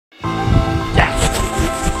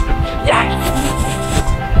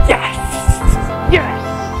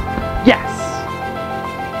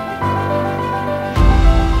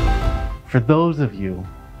For those of you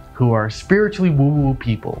who are spiritually woo-woo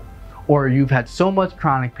people, or you've had so much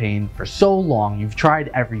chronic pain for so long, you've tried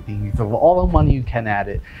everything, you've thrown all the money you can at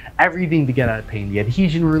it, everything to get out of pain, the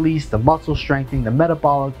adhesion release, the muscle strengthening, the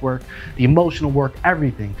metabolic work, the emotional work,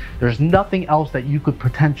 everything. There's nothing else that you could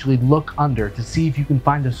potentially look under to see if you can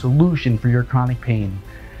find a solution for your chronic pain.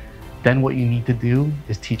 Then what you need to do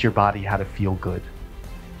is teach your body how to feel good.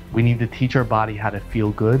 We need to teach our body how to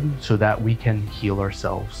feel good so that we can heal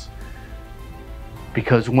ourselves.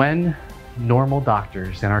 Because when normal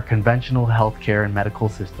doctors and our conventional healthcare and medical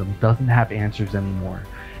system doesn't have answers anymore,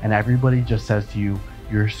 and everybody just says to you,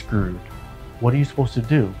 you're screwed, what are you supposed to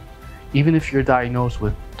do? Even if you're diagnosed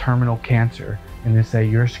with terminal cancer and they say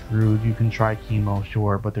you're screwed, you can try chemo,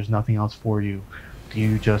 sure, but there's nothing else for you. Do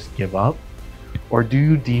you just give up? Or do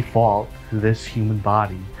you default to this human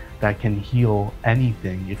body that can heal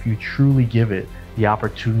anything if you truly give it the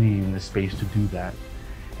opportunity and the space to do that?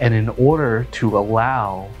 And in order to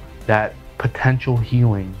allow that potential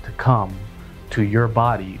healing to come to your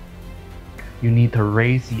body, you need to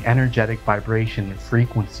raise the energetic vibration and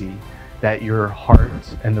frequency that your heart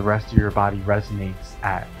and the rest of your body resonates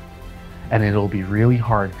at. And it'll be really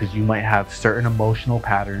hard because you might have certain emotional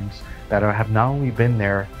patterns that have not only been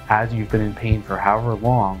there as you've been in pain for however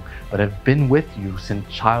long, but have been with you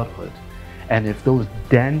since childhood. And if those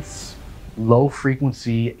dense, low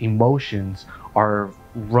frequency emotions are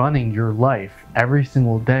running your life every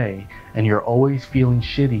single day, and you're always feeling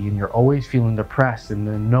shitty and you're always feeling depressed and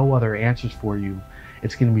there are no other answers for you,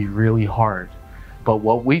 it's going to be really hard. But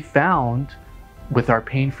what we found with our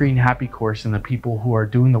pain-free and happy course and the people who are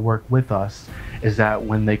doing the work with us is that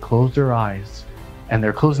when they close their eyes, and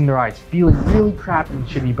they're closing their eyes feeling really crappy and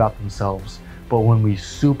shitty about themselves, but when we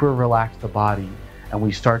super relax the body and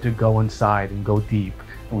we start to go inside and go deep,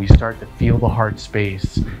 and we start to feel the heart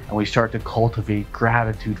space, and we start to cultivate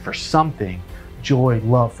gratitude for something, joy,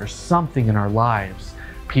 love for something in our lives,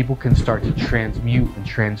 people can start to transmute and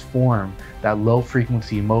transform that low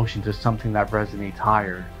frequency emotion to something that resonates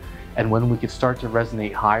higher. And when we can start to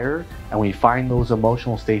resonate higher and we find those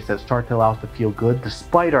emotional states that start to allow us to feel good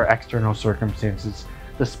despite our external circumstances,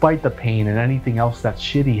 despite the pain and anything else that's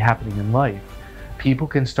shitty happening in life, people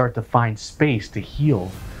can start to find space to heal.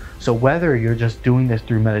 So whether you're just doing this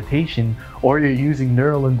through meditation or you're using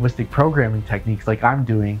neuro-linguistic programming techniques like I'm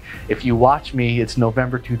doing, if you watch me, it's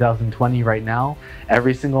November 2020 right now,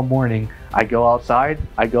 every single morning I go outside,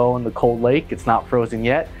 I go in the cold lake, it's not frozen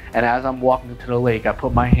yet, and as I'm walking to the lake, I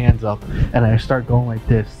put my hands up and I start going like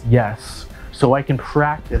this, yes, so I can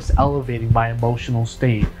practice elevating my emotional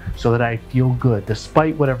state so that I feel good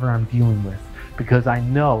despite whatever I'm dealing with, because I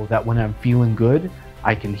know that when I'm feeling good,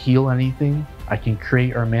 I can heal anything, I can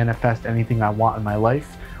create or manifest anything I want in my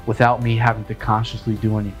life without me having to consciously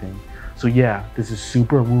do anything. So yeah, this is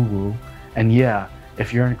super woo-woo, and yeah,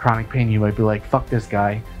 if you're in chronic pain, you might be like, fuck this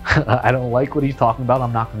guy, I don't like what he's talking about,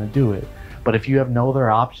 I'm not gonna do it. But if you have no other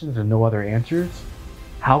options and no other answers,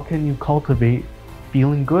 how can you cultivate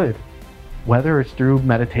feeling good? Whether it's through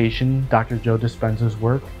meditation, Dr. Joe Dispenza's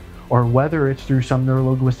work, or whether it's through some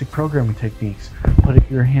neuro-linguistic programming techniques, putting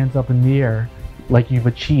your hands up in the air like you've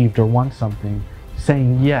achieved or won something,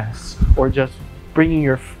 saying yes, or just bringing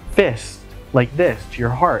your fist like this to your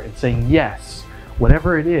heart and saying yes,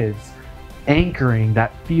 whatever it is, anchoring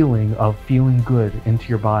that feeling of feeling good into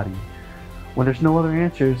your body. When there's no other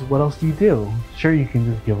answers, what else do you do? Sure, you can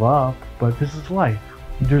just give up, but this is life.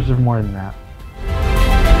 You deserve more than that.